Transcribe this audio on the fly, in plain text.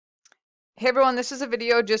Hey everyone, this is a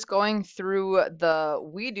video just going through the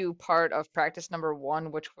we do part of practice number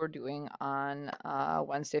 1, which we're doing on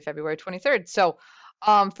Wednesday, February 23rd. So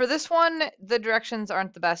for this one, the directions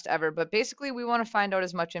aren't the best ever, but basically we want to find out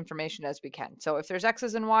as much information as we can. So if there's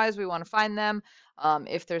X's and Y's, we want to find them.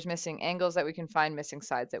 If there's missing angles that we can find, missing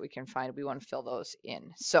sides that we can find, we want to fill those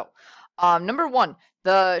in. So number 1,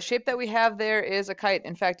 the shape that we have there is a kite.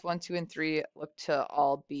 In fact, 1, 2, and 3 look to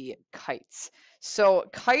all be kites. So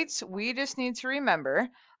kites, we just need to remember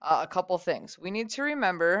a couple things. We need to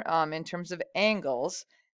remember in terms of angles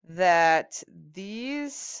that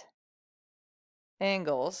these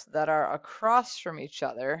angles that are across from each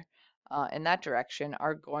other in that direction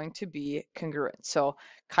are going to be congruent. So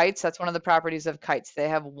kites, that's one of the properties of kites. They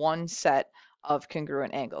have one set of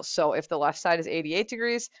congruent angles. So if the left side is 88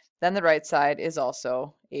 degrees, then the right side is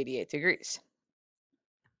also 88 degrees.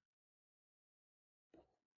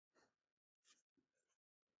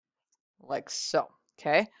 Like so,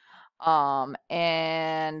 okay?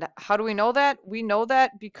 And how do we know that? We know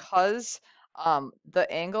that because the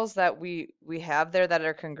angles that we have there that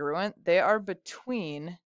are congruent, they are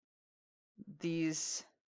between these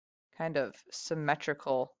kind of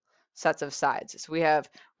symmetrical sets of sides. So we have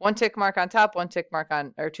one tick mark on top, one tick mark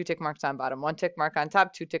on, or two tick marks on bottom, one tick mark on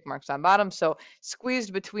top, two tick marks on bottom. So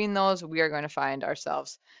squeezed between those, we are going to find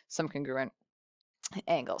ourselves some congruent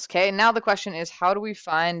angles. Okay, now the question is, how do we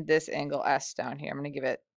find this angle S down here? I'm going to give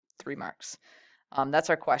it 3 marks. That's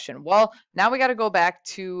our question. Well, now we got to go back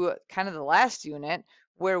to kind of the last unit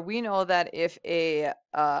where we know that if a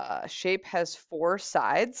shape has 4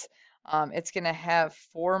 sides, it's going to have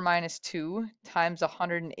 4 minus 2 times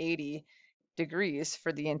 180 degrees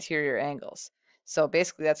for the interior angles. So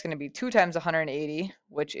basically that's going to be 2 times 180,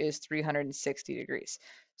 which is 360 degrees.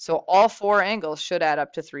 So all 4 angles should add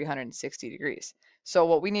up to 360 degrees. So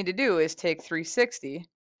what we need to do is take 360,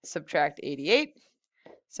 subtract 88,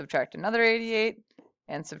 subtract another 88,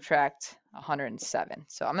 and subtract 107.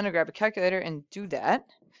 So I'm going to grab a calculator and do that.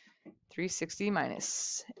 360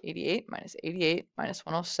 minus 88 minus 88 minus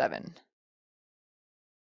 107.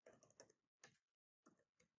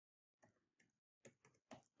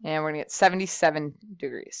 And we're going to get 77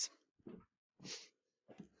 degrees.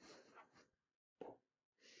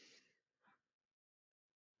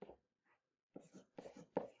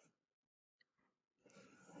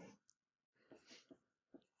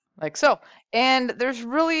 Like so. And there's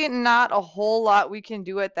really not a whole lot we can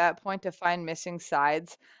do at that point to find missing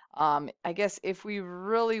sides. I guess if we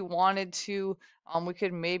really wanted to, we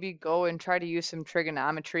could maybe go and try to use some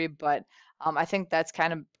trigonometry, but I think that's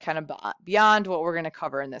kind of beyond what we're going to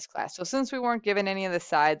cover in this class. So since we weren't given any of the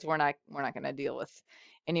sides, we're not going to deal with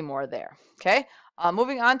any more there. Okay.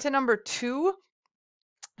 Moving on to number 2.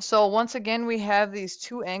 So once again, we have these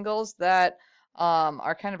 2 angles that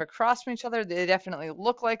are kind of across from each other. They definitely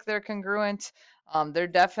look like they're congruent. They're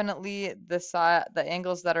definitely the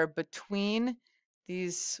angles that are between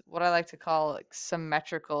these, what I like to call like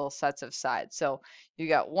symmetrical sets of sides. So you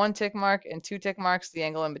got 1 tick mark and 2 tick marks, the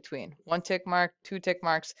angle in between. 1 tick mark, 2 tick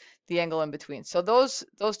marks, the angle in between. So those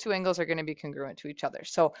 2 angles are going to be congruent to each other.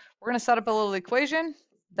 So we're going to set up a little equation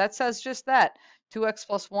that says just that. 2x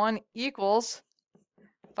plus 1 equals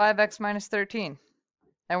 5x minus 13.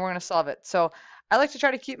 And we're going to solve it. So I like to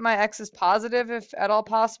try to keep my x's positive if at all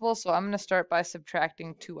possible. So I'm going to start by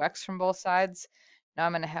subtracting 2x from both sides. Now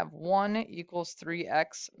I'm going to have 1 equals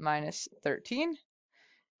 3x minus 13.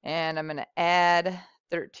 And I'm going to add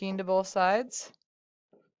 13 to both sides.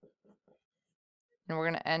 And we're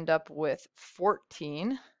going to end up with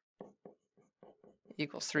 14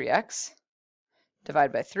 equals 3x.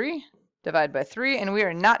 Divide by 3. Divide by 3. And we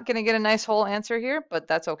are not going to get a nice whole answer here, but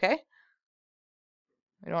that's okay.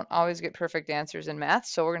 We don't always get perfect answers in math,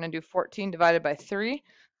 so we're going to do 14 divided by 3.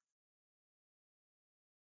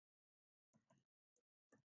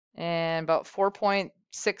 And about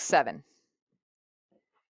 4.67.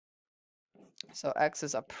 So x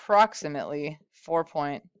is approximately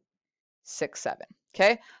 4.67.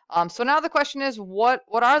 Okay, so now the question is, what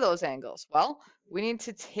are those angles? Well, we need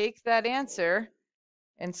to take that answer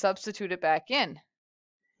and substitute it back in.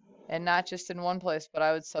 And not just in one place, but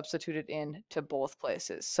I would substitute it in to both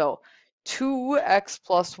places. So 2x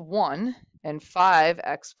plus 1 and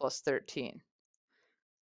 5x plus 13.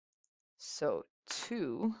 So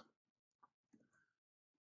 2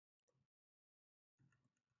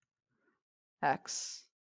 x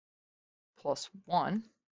plus 1.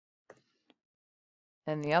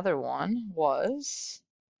 And the other one was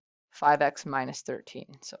 5x minus 13.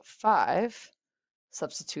 So 5,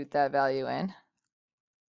 substitute that value in,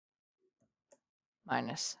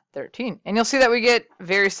 minus 13. And you'll see that we get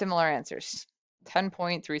very similar answers.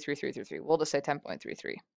 10.33333. We'll just say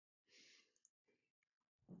 10.33.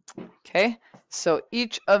 Okay, so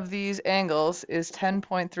each of these angles is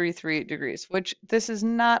 10.33 degrees, which this is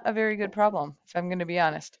not a very good problem, if I'm going to be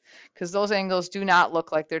honest, because those angles do not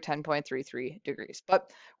look like they're 10.33 degrees.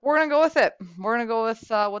 But we're going to go with it. We're going to go with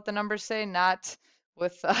what the numbers say, not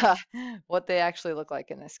with what they actually look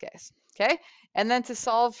like in this case. Okay, and then to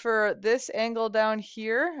solve for this angle down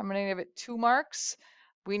here, I'm going to give it 2 marks.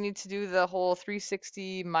 We need to do the whole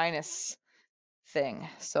 360 minus thing.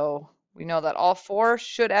 So we know that all 4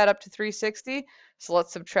 should add up to 360. So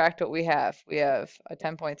let's subtract what we have. We have a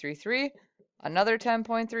 10.33, another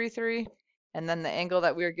 10.33, and then the angle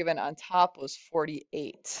that we were given on top was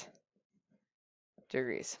 48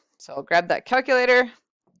 degrees. So I'll grab that calculator.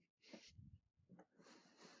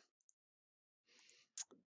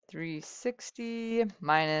 360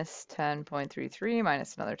 minus 10.33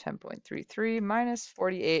 minus another 10.33 minus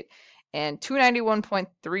 48 and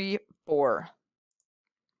 291.34.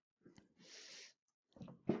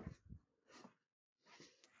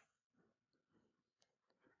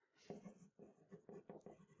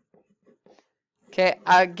 Okay,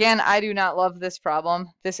 again, I do not love this problem.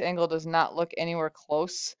 This angle does not look anywhere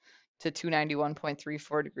close to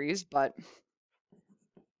 291.34 degrees, but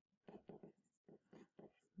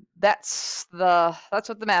that's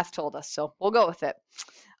what the math told us, so we'll go with it.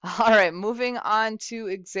 All right, moving on to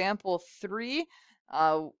example 3.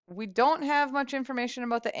 We don't have much information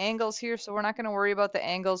about the angles here, so we're not going to worry about the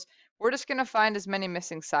angles. We're just going to find as many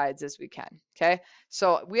missing sides as we can. Okay,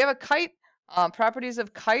 so we have a kite. Properties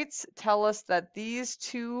of kites tell us that these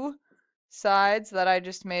 2 sides that I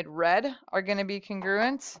just made red are going to be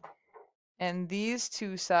congruent, and these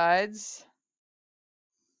 2 sides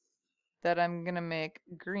that I'm going to make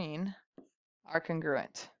green are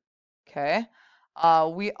congruent. Okay.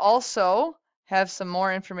 We also have some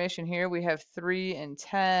more information here. We have 3 and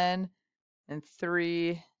 10 and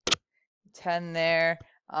 3, 10 there.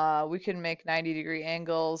 We can make 90-degree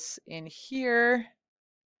angles in here.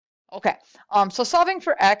 Okay, so solving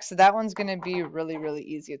for x, that one's going to be really, really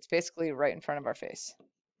easy. It's basically right in front of our face.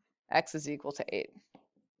 X is equal to 8.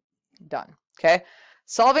 Done. Okay,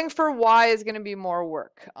 solving for y is going to be more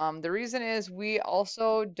work. The reason is we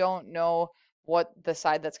also don't know what the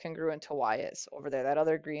side that's congruent to y is over there, that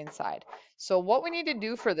other green side. So what we need to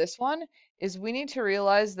do for this one is we need to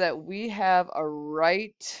realize that we have a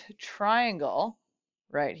right triangle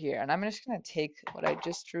right here. And I'm just going to take what I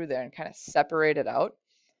just drew there and kind of separate it out.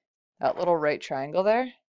 That little right triangle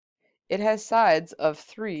there, it has sides of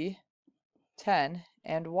 3, 10,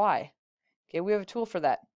 and y. Okay, we have a tool for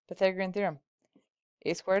that, Pythagorean theorem.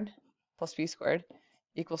 A squared plus b squared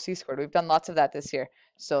equals c squared. We've done lots of that this year.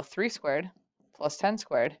 So 3 squared plus 10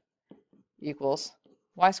 squared equals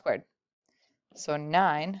y squared. So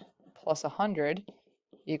 9 plus 100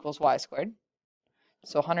 equals y squared.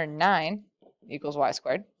 So 109 equals y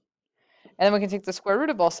squared. And then we can take the square root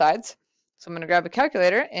of both sides. So I'm going to grab a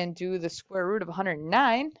calculator and do the square root of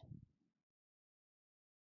 109.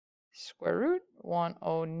 Square root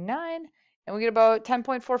 109. And we get about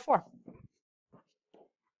 10.44.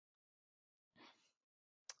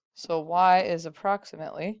 So y is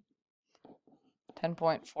approximately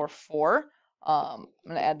 10.44. I'm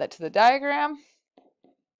going to add that to the diagram,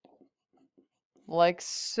 like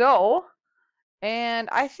so. And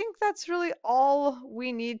I think that's really all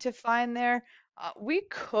we need to find there. We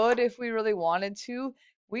could, if we really wanted to,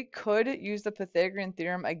 we could use the Pythagorean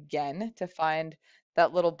theorem again to find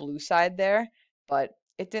that little blue side there, but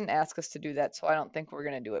it didn't ask us to do that, so I don't think we're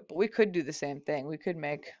going to do it. But we could do the same thing. We could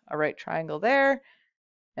make a right triangle there,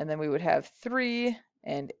 and then we would have 3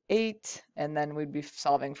 and 8, and then we'd be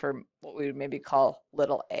solving for what we would maybe call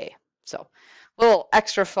little a. So a little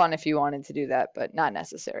extra fun if you wanted to do that, but not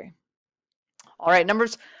necessary. All right,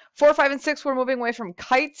 numbers 4, 5, and 6, we're moving away from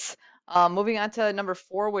kites. Moving on to number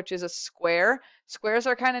 4, which is a square. Squares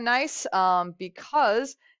are kind of nice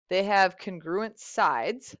because they have congruent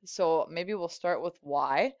sides. So maybe we'll start with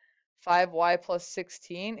y. 5y plus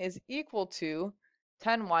 16 is equal to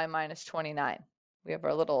 10y minus 29. We have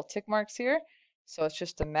our little tick marks here. So it's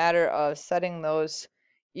just a matter of setting those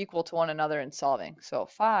equal to one another and solving. So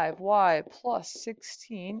 5y plus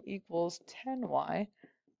 16 equals 10y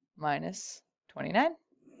minus 29.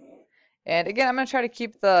 And again, I'm going to try to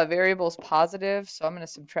keep the variables positive, so I'm going to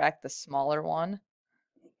subtract the smaller one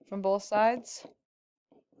from both sides.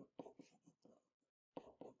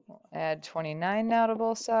 We'll add 29 now to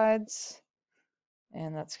both sides,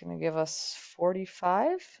 and that's going to give us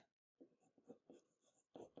 45.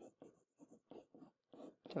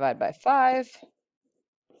 Divide by 5,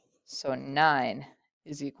 so 9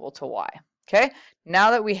 is equal to y. Okay,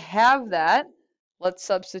 now that we have that, let's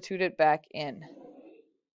substitute it back in.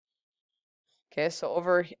 Okay, so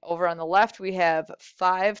over on the left, we have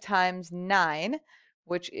 5 times 9,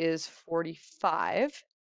 which is 45.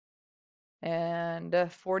 And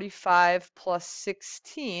 45 plus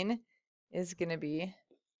 16 is going to be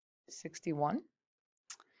 61.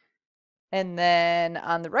 And then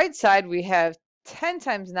on the right side, we have 10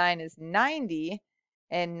 times 9 is 90,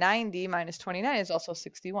 and 90 minus 29 is also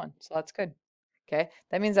 61. So that's good. Okay,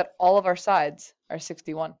 that means that all of our sides are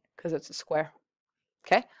 61 because it's a square.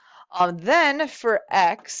 Okay, then for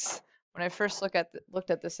x, when I first looked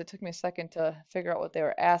at this, it took me a second to figure out what they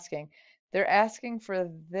were asking. They're asking for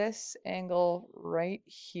this angle right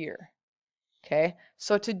here. Okay,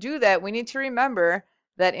 so to do that, we need to remember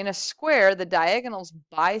that in a square, the diagonals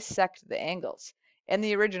bisect the angles, and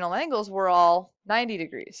the original angles were all 90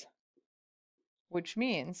 degrees, which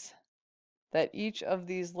means that each of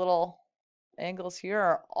these little angles here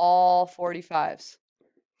are all 45s,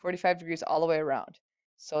 45 degrees all the way around.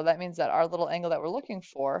 So that means that our little angle that we're looking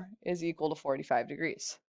for is equal to 45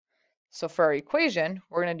 degrees. So for our equation,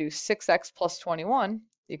 we're going to do 6x plus 21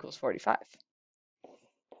 equals 45.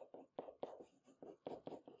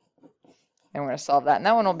 And we're going to solve that. And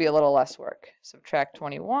that one will be a little less work. Subtract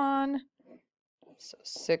 21. So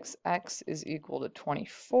 6x is equal to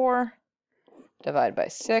 24. Divide by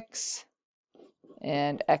 6.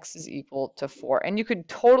 And x is equal to 4. And you could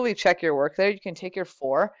totally check your work there. You can take your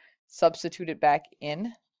 4, substitute it back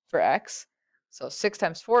in for x. So 6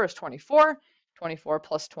 times 4 is 24. 24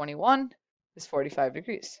 plus 21 is 45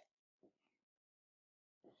 degrees.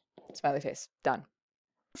 Smiley face. Done.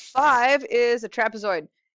 5 is a trapezoid.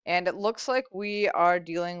 And it looks like we are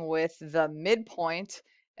dealing with the midpoint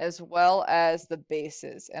as well as the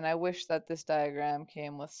bases. And I wish that this diagram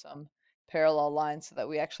came with some parallel lines so that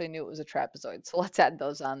we actually knew it was a trapezoid. So let's add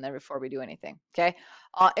those on there before we do anything. Okay.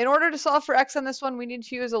 In order to solve for x on this one, we need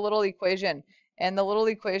to use a little equation. And the little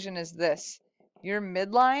equation is this. Your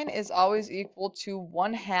midline is always equal to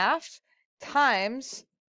 1/2 times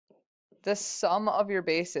the sum of your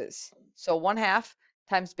bases. So 1/2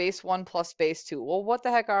 times base 1 plus base 2. Well, what the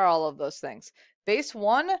heck are all of those things? Base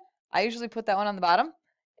 1, I usually put that one on the bottom.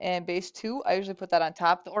 And base 2, I usually put that on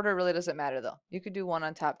top. The order really doesn't matter, though. You could do 1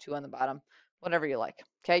 on top, 2 on the bottom, whatever you like.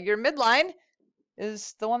 Okay, your midline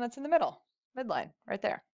is the one that's in the middle. Midline, right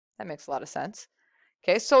there. That makes a lot of sense.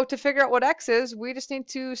 Okay, so to figure out what x is, we just need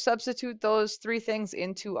to substitute those 3 things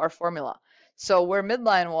into our formula. So where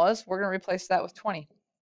midline was, we're going to replace that with 20.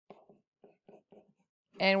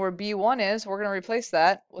 And where B1 is, we're going to replace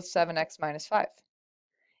that with 7x minus 5.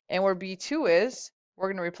 And where B2 is, we're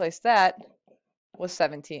going to replace that with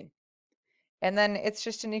 17. And then it's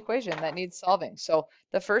just an equation that needs solving. So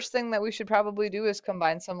the first thing that we should probably do is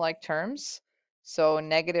combine some like terms. So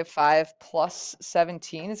 -5 plus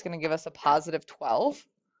 17 is going to give us a positive 12.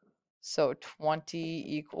 So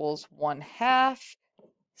 20 equals 1/2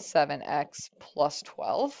 7x plus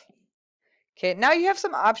 12. Okay, now you have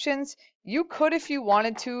some options. You could, if you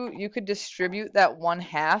wanted to, you could distribute that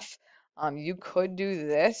 1/2. You could do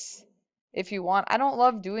this if you want. I don't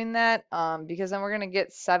love doing that because then we're going to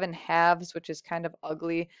get 7/2, which is kind of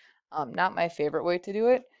ugly. Not my favorite way to do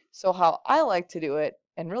it. So how I like to do it,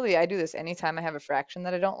 and really I do this anytime I have a fraction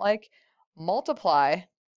that I don't like, multiply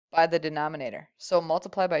by the denominator. So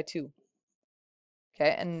multiply by 2.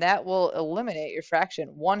 Okay, and that will eliminate your fraction.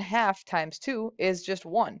 1/2 times 2 is just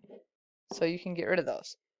 1. So you can get rid of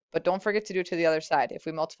those. But don't forget to do it to the other side. If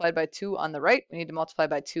we multiplied by 2 on the right, we need to multiply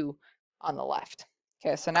by 2 on the left.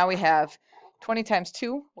 Okay, so now we have 20 times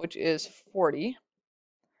 2, which is 40,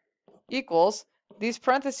 equals, these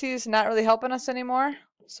parentheses not really helping us anymore,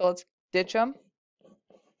 so let's ditch them.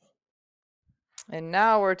 And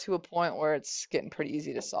now we're to a point where it's getting pretty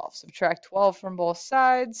easy to solve. Subtract 12 from both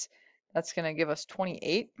sides. That's going to give us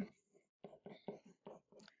 28.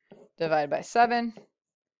 Divide by 7.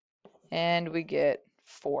 And we get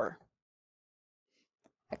 4.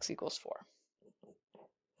 X equals 4.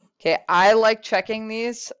 Okay, I like checking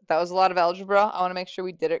these. That was a lot of algebra. I want to make sure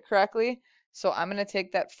we did it correctly. So I'm going to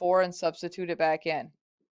take that 4 and substitute it back in.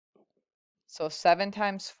 So 7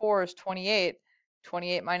 times 4 is 28.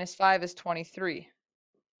 28 minus 5 is 23.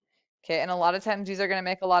 Okay, and a lot of times these are going to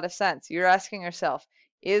make a lot of sense. You're asking yourself,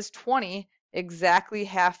 is 20 exactly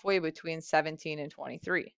halfway between 17 and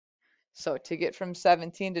 23? So to get from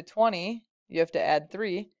 17 to 20, you have to add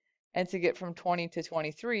 3. And to get from 20 to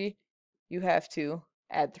 23, you have to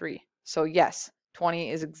add 3. So yes,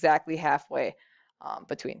 20 is exactly halfway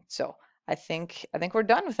between. So I think we're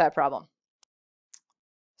done with that problem.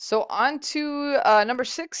 So on to number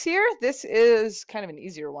 6 here. This is kind of an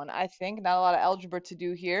easier one, I think. Not a lot of algebra to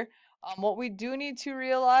do here. What we do need to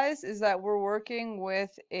realize is that we're working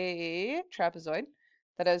with a trapezoid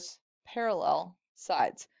that has parallel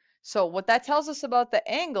sides. So what that tells us about the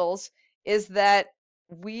angles is that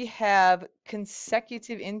we have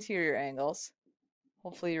consecutive interior angles.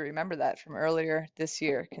 Hopefully you remember that from earlier this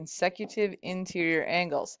year, consecutive interior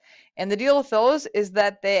angles. And the deal with those is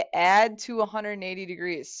that they add to 180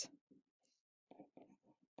 degrees.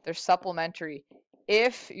 They're supplementary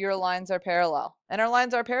if your lines are parallel, and our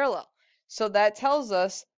lines are parallel. So that tells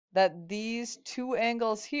us that these two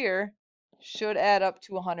angles here should add up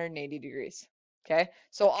to 180 degrees. Okay,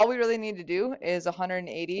 so all we really need to do is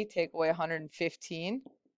 180 take away 115,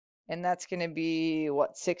 and that's going to be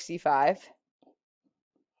what, 65? I'm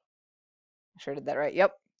sure I did that right.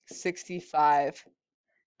 Yep, 65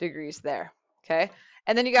 degrees there. Okay,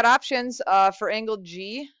 and then you got options for angle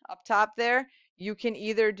G up top there. You can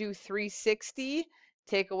either do 360,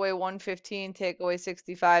 take away 115, take away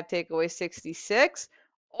 65, take away 66,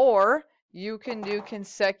 or you can do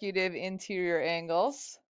consecutive interior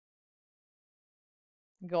angles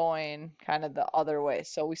going kind of the other way.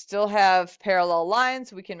 So we still have parallel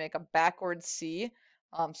lines. We can make a backward C.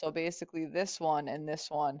 So basically this one and this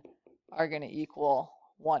one are going to equal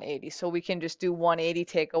 180. So we can just do 180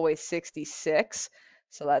 take away 66.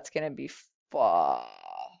 So that's going to be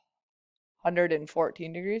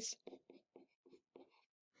 114 degrees.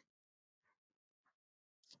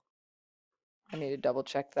 I need to double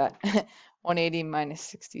check that. 180 minus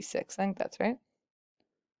 66. I think that's right.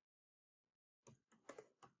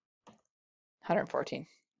 114.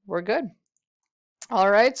 We're good. All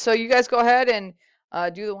right, so you guys go ahead and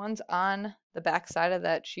do the ones on the back side of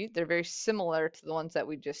that sheet. They're very similar to the ones that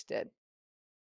we just did.